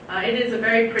 It is a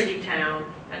very pretty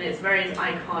town, and it's very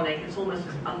iconic. It's almost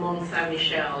a Mont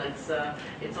Saint-Michel. It's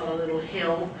on a little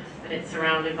hill, and it's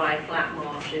surrounded by flat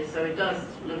marshes, so it does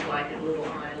look like a little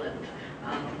island.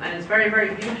 And it's very,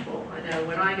 very beautiful. I know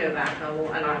when I go back,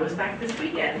 and I was back this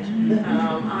weekend,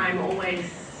 I'm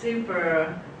always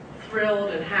super thrilled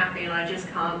and happy, and I just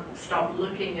can't stop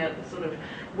looking at the sort of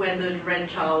weathered red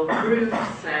tiled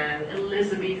roofs and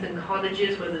Elizabethan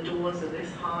cottages where the doors are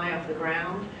this high off the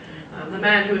ground. The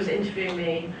man who was interviewing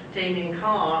me, Damien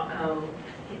Carr,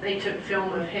 they took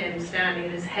film of him standing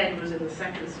and his head was in the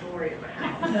second story of the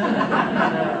house.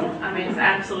 It's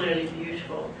absolutely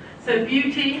beautiful. So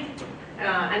beauty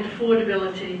and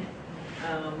affordability,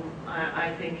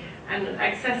 I think, and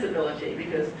accessibility,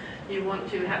 because you want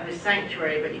to have this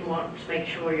sanctuary, but you want to make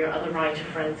sure your other writer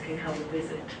friends can come and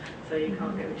visit, so you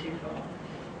can't go too far.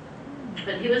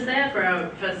 But he was there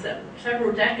for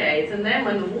several decades, and then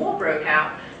when the war broke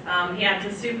out, he had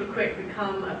to super quick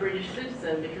become a British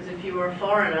citizen, because if you were a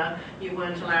foreigner, you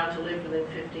weren't allowed to live within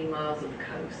 15 miles of the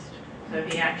coast. So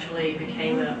he actually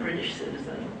became a British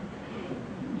citizen.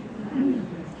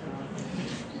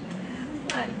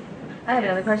 I have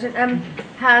another question.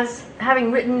 Has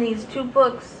having written these two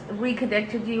books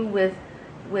reconnected you with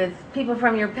people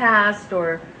from your past,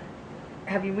 or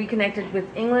have you reconnected with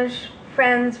English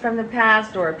friends from the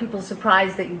past, or are people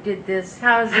surprised that you did this?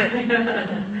 How is it?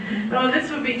 Well,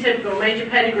 this would be typical. Major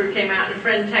Pettigrew came out and a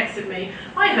friend texted me,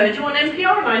 "I heard you on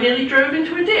NPR and I nearly drove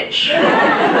into a ditch."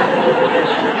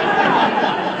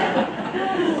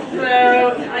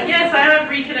 So, yes, I have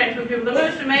reconnected with people. The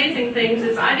most amazing things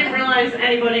is I didn't realize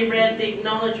anybody read the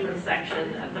acknowledgement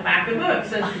section at the back of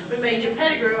books. And with Major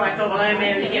Pettigrew, I thought, well, I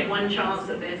may only get one chance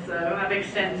at this, so I have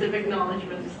extensive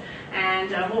acknowledgements.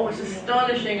 And what was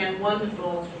astonishing and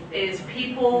wonderful is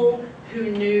people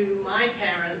who knew my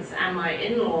parents and my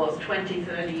in-laws 20,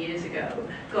 30 years ago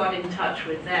got in touch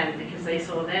with them because they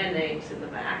saw their names in the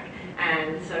back.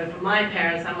 And so for my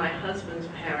parents and my husband's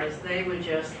parents, they were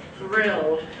just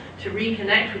thrilled to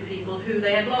reconnect with people who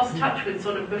they had lost touch with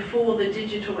sort of before the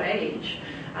digital age,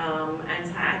 and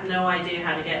had no idea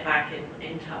how to get back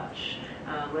in touch.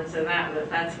 And so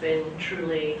that's been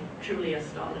truly, truly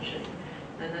astonishing.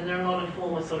 And then there are a lot of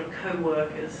former sort of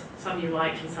co-workers, some you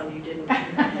liked and some you didn't,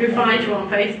 who find you on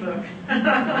Facebook.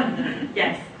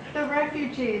 Yes? The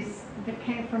refugees that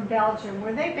came from Belgium,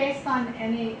 were they based on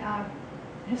any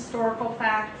historical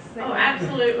facts? Oh,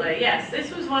 absolutely, yes.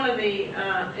 This was one of the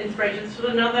inspirations for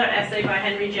another essay by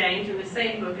Henry James in the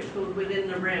same book. It's called Within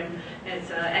the Rim.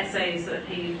 It's essays that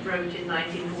he wrote in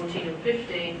 1914 and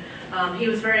 15. He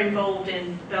was very involved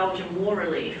in Belgian war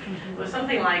relief. There was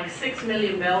something like 6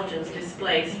 million Belgians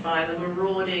displaced by the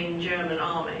marauding German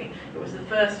army. It was the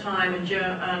first time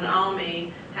an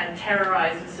army had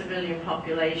terrorized the civilian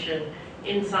population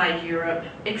inside Europe,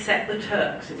 except the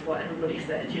Turks, is what everybody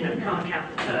said. You know, can't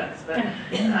count the Turks. But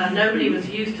nobody was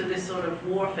used to this sort of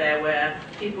warfare where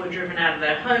people were driven out of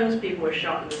their homes, people were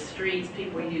shot in the streets,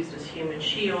 people were used as human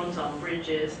shields on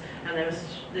bridges, and there was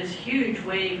this huge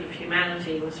wave of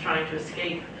humanity was trying to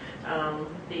escape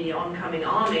the oncoming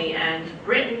army, and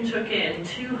Britain took in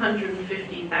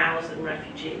 250,000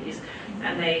 refugees,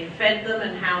 and they fed them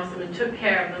and housed them and took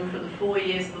care of them for the 4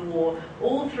 years of the war,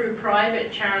 all through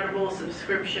private charitable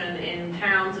subscription in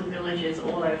towns and villages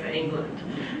all over England.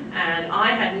 And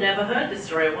I had never heard this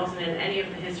story. It wasn't in any of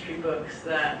the history books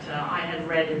that I had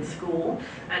read in school,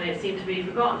 and it seemed to be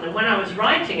forgotten. And when I was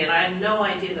writing it, I had no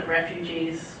idea that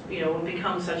refugees, would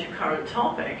become such a current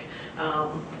topic.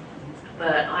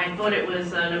 But I thought it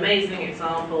was an amazing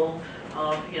example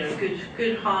of,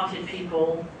 good-hearted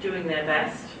people doing their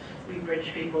best. We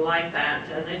British people like that,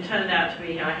 and it turned out to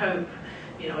be, I hope,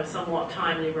 a somewhat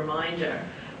timely reminder.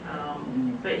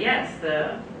 But yes,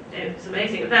 it was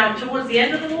amazing. Now, towards the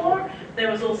end of the war,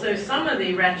 there was also some of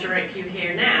the rhetoric you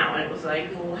hear now, and it was like,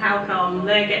 well, how come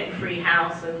they're getting free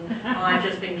house and I've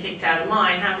just been kicked out of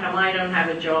mine? How come I don't have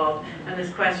a job? And this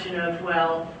question of,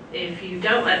 well, if you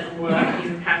don't let them work,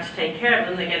 you have to take care of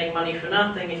them. They're getting money for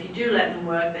nothing. If you do let them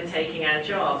work, they're taking our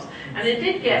jobs. And it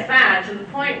did get bad to the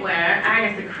point where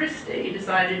Agatha Christie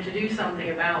decided to do something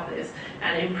about this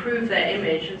and improve their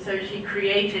image. And so she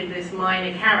created this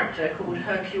minor character called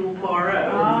Hercule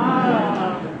Poirot.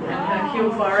 And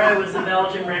Hercule Poirot was a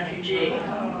Belgian refugee.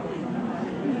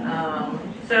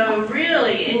 So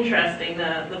really interesting,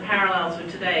 the parallels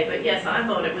with today. But yes, I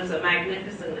thought it was a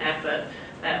magnificent effort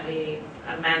that we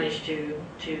managed to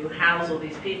house all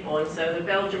these people. And so the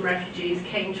Belgian refugees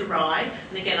came to Rye.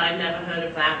 And again, I'd never heard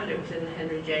of that, but it was in the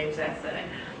Henry James essay.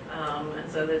 And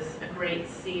so there's a great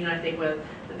scene, I think, where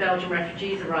the Belgian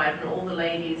refugees arrive and all the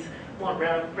ladies want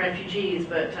refugees,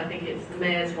 but I think it's the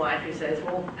mayor's wife who says,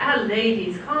 well, our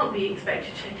ladies can't be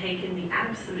expected to take in the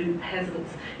absolute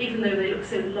peasants, even though they look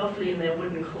so lovely in their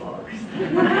wooden clogs.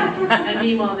 And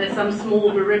meanwhile, there's some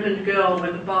small beribboned girl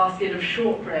with a basket of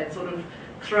shortbread, sort of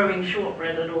throwing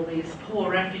shortbread at all these poor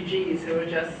refugees who are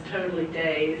just totally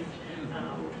dazed,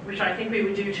 which I think we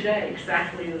would do today,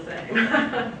 exactly the same.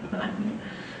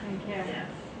 Thank you. Yes.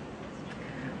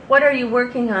 What are you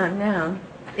working on now,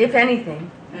 if anything?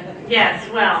 Yes,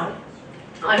 well,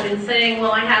 I've been saying,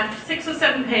 well, I have 6 or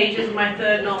 7 pages of my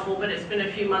third novel, but it's been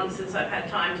a few months since I've had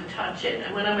time to touch it.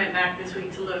 And when I went back this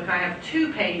week to look, I have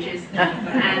 2 pages,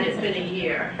 and it's been a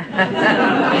year.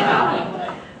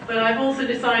 But I've also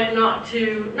decided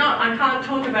I can't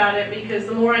talk about it because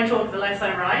the more I talk, the less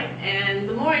I write. And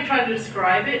the more I try to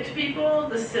describe it to people,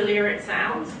 the sillier it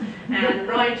sounds. And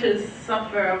writers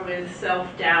suffer with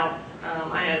self-doubt.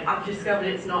 I've discovered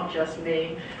it's not just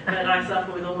me, but I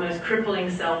suffer with almost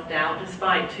crippling self-doubt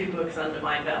despite 2 books under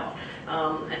my belt.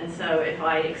 And so if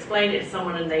I explain it to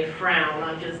someone and they frown,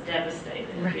 I'm just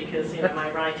devastated because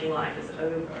my writing life is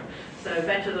over. So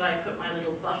better that I put my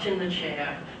little butt in the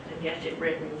chair and get it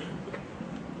written.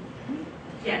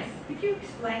 Yes? Could you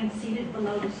explain Seated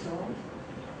Below the Sword?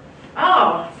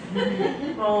 Oh,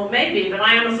 well, maybe, but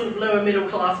I am a sort of lower middle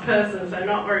class person, so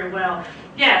not very well.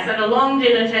 Yes, at a long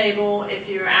dinner table, if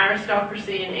you're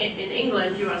aristocracy in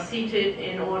England, you are seated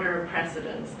in order of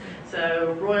precedence.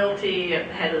 So royalty at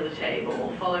the head of the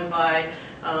table, followed by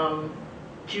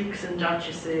dukes and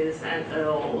duchesses and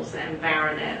earls and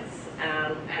baronets.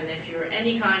 And if you're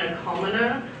any kind of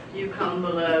commoner, you come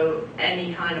below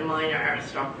any kind of minor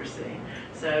aristocracy.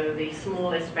 So the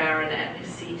smallest baronet is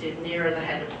seated nearer the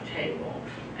head of the table.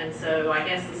 And so I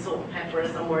guess the salt and pepper are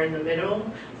somewhere in the middle.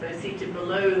 So seated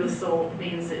below the salt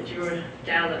means that you're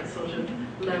down at the sort of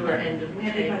lower end of the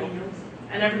table.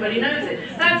 And everybody knows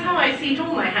it. That's how I seat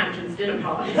all my Hamptons dinner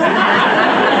parties. But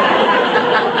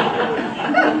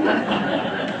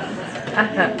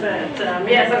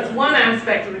yes, that's one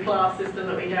aspect of the class system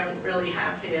that we don't really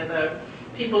have here, though.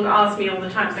 people ask me all the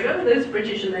time, it's like, oh, those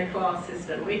British and their class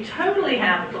system. We totally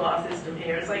have a class system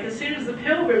here. It's like as soon as the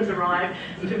Pilgrims arrived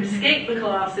to escape the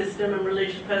class system and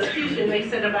religious persecution, they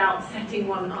set about setting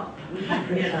one up.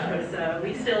 So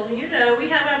we still, we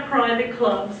have our private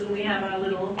clubs and we have our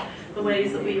the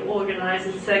ways that we organize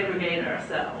and segregate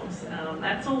ourselves.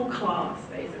 That's all class,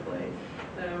 basically.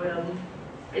 So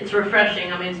it's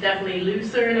refreshing. I mean, it's definitely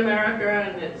looser in America,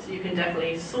 and you can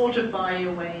definitely sort of buy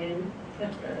your way in.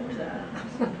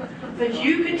 But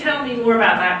you could tell me more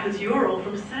about that because you're all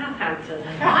from Southampton.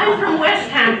 I'm from West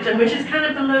Hampton, which is kind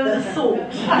of below the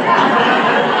salt.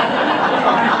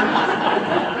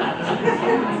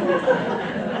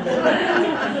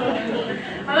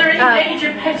 Are there any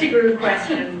major Pettigrew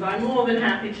questions? I'm more than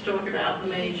happy to talk about the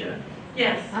major.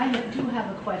 Yes? I do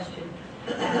have a question.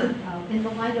 In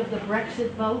the light of the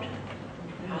Brexit vote,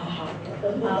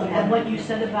 and what you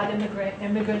said about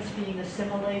immigrants being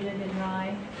assimilated in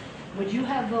Rye, would you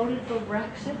have voted for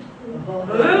Brexit? Ooh.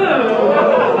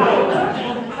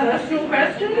 Personal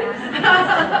question?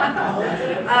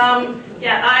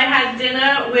 Yeah, I had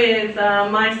dinner with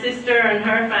my sister and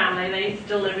her family. They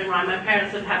still live in Rye. My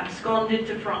parents have absconded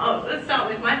to France. Oh, let's start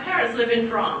with my parents live in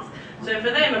France. So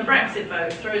for them, a Brexit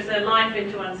vote throws their life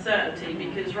into uncertainty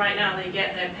because right now they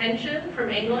get their pension from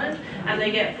England and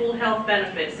they get full health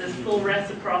benefits. There's full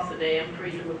reciprocity and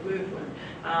freedom of movement.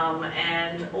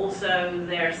 And also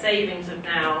their savings have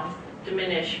now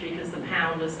diminished because the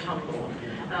pound has tumbled.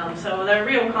 So there are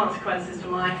real consequences to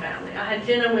my family. I had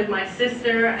dinner with my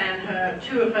sister and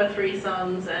two of her 3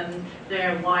 sons and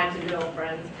their wives and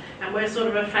girlfriends. And we're sort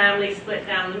of a family split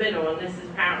down the middle, and this is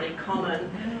apparently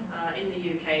common in the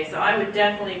UK. So I would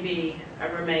definitely be a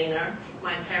Remainer.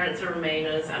 My parents are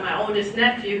Remainers. And my oldest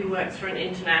nephew, who works for an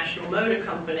international motor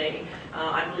company,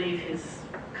 I believe his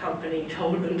company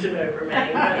told them to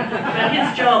remain. But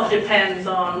his job depends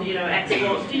on,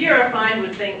 exports to Europe. I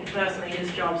would think, personally, his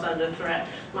job's under threat.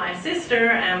 My sister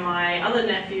and my other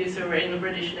nephews who are in the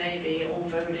British Navy all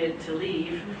voted to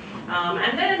leave.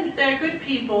 And then they're good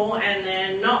people, and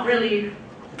they're not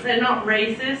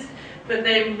racist, but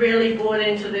they really bought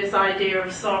into this idea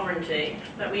of sovereignty,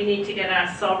 that we need to get our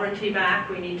sovereignty back,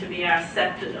 we need to be our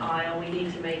sceptered isle, we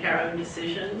need to make our own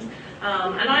decisions.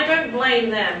 And I don't blame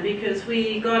them, because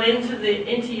we got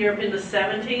into Europe in the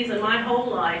 70s, and my whole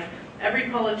life, every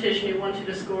politician who wanted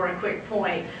to score a quick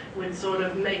point would sort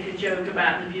of make a joke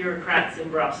about the bureaucrats in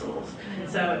Brussels.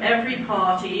 So every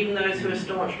party, even those who are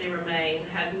staunchly Remain,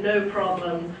 had no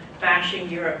problem bashing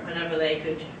Europe whenever they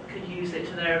could use it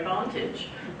to their advantage.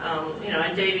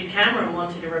 And David Cameron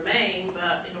wanted to Remain,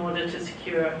 but in order to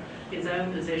secure his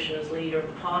own position as leader of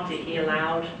the party, he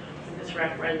allowed this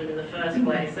referendum in the first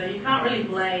place. So you can't really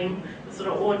blame the sort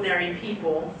of ordinary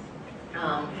people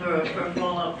for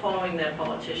following their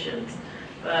politicians.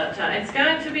 But it's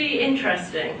going to be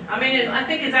interesting. I mean, I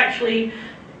think it's actually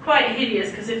quite hideous,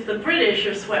 because if the British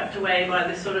are swept away by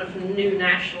this sort of new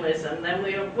nationalism, then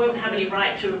we won't have any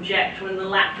right to object when the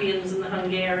Latvians and the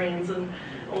Hungarians and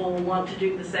all want to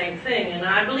do the same thing. And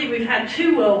I believe we've had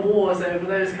 2 world wars over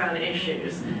those kind of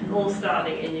issues, all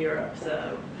starting in Europe.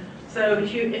 So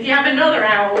if you have another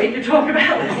hour, we could talk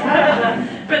about this further.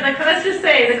 But let's just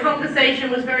say the conversation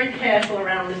was very careful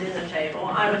around the dinner table.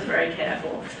 I was very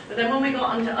careful. But then when we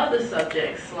got onto other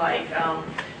subjects, like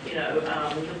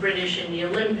the British in the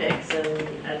Olympics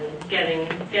and getting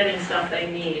stuff they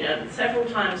need, and several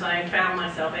times I found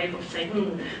myself able to say,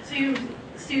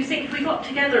 so you think if we got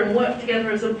together and worked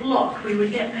together as a block, we would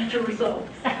get better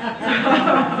results?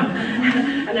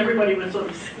 And everybody would sort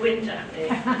of squint at me.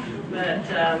 But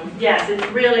yes, it's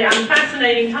really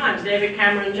fascinating times. David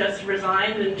Cameron just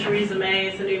resigned, and Theresa May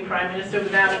is the new Prime Minister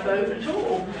without a vote at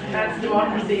all. That's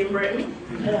democracy in Britain.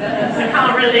 I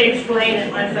can't really explain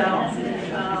it myself.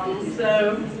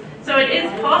 So it is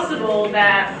possible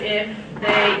that if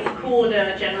they called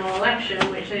a general election,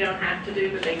 which they don't have to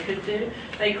do, but they could do,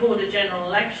 they called a general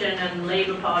election and the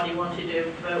Labour Party wanted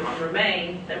to vote on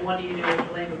Remain, then what do you do if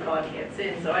the Labour Party gets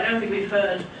in? So I don't think we've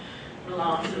heard the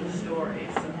last of the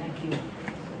stories. So. Thank you.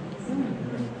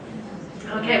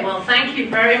 Okay, well, thank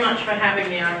you very much for having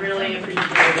me. I really appreciate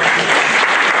it.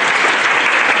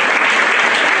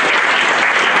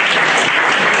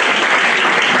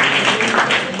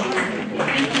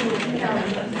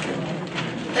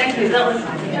 Thank you. That was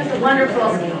just a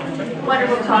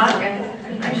wonderful talk,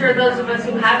 and I'm sure those of us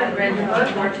who haven't read the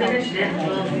book or finished it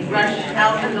will rush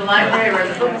out to the library or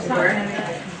the bookstore.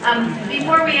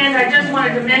 Before we end, I just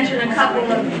wanted to mention a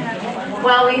couple of,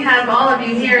 while we have all of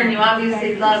you here and you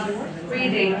obviously love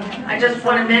reading, I just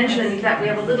want to mention that we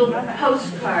have a little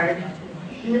postcard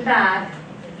in the back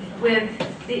with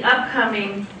the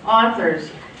upcoming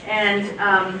authors. And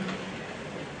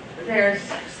there's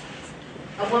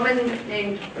a woman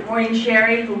named Maureen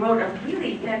Sherry who wrote a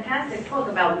really fantastic book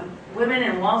about women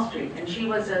in Wall Street, and she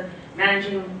was a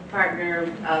managing partner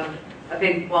of a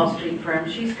big Wall Street firm.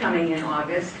 She's coming in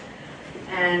August.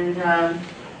 And a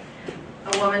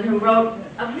woman who wrote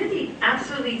a really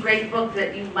absolutely great book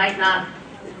that you might not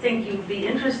think you'd be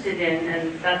interested in,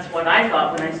 and that's what I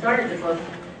thought when I started the book.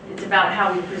 It's about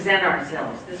how we present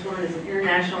ourselves. This woman is an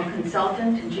international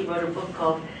consultant, and she wrote a book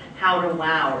called How to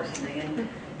Wow or something. And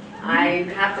I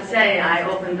have to say, I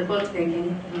opened the book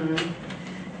thinking,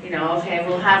 okay,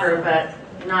 we'll have her, but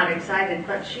not excited.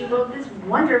 But she wrote this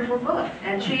wonderful book,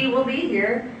 and she will be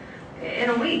here in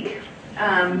a week.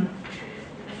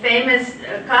 Famous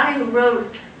guy who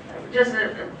wrote,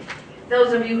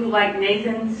 those of you who like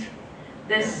Nathan's,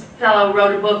 this fellow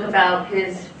wrote a book about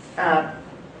his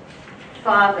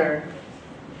father.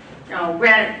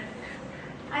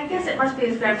 I guess it must be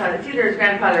his grandfather. It's either his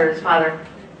grandfather or his father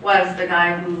was the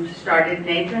guy who started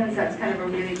Nathan's. That's kind of a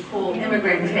really cool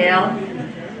immigrant tale.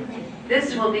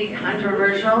 This will be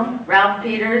controversial. Ralph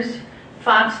Peters,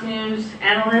 Fox News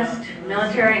analyst,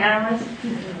 military analyst,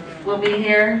 will be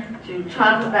here to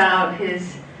talk about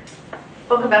his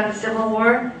book about the Civil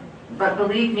War, but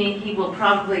believe me, he will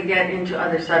probably get into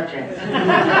other subjects.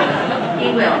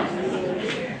 He will.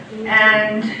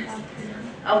 And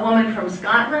a woman from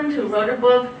Scotland who wrote a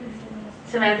book,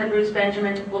 Samantha Bruce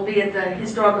Benjamin, will be at the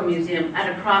Historical Museum at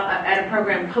a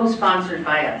program co-sponsored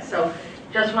by us. So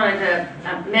just wanted to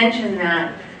mention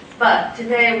that. But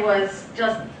today was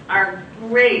just our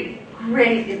great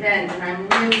event, and I'm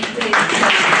really pleased to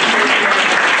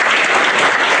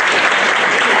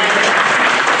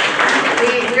be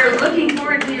here. We're looking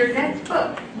forward to your next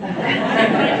book.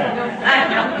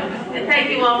 And thank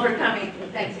you all for coming.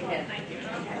 Thanks again. Thank you.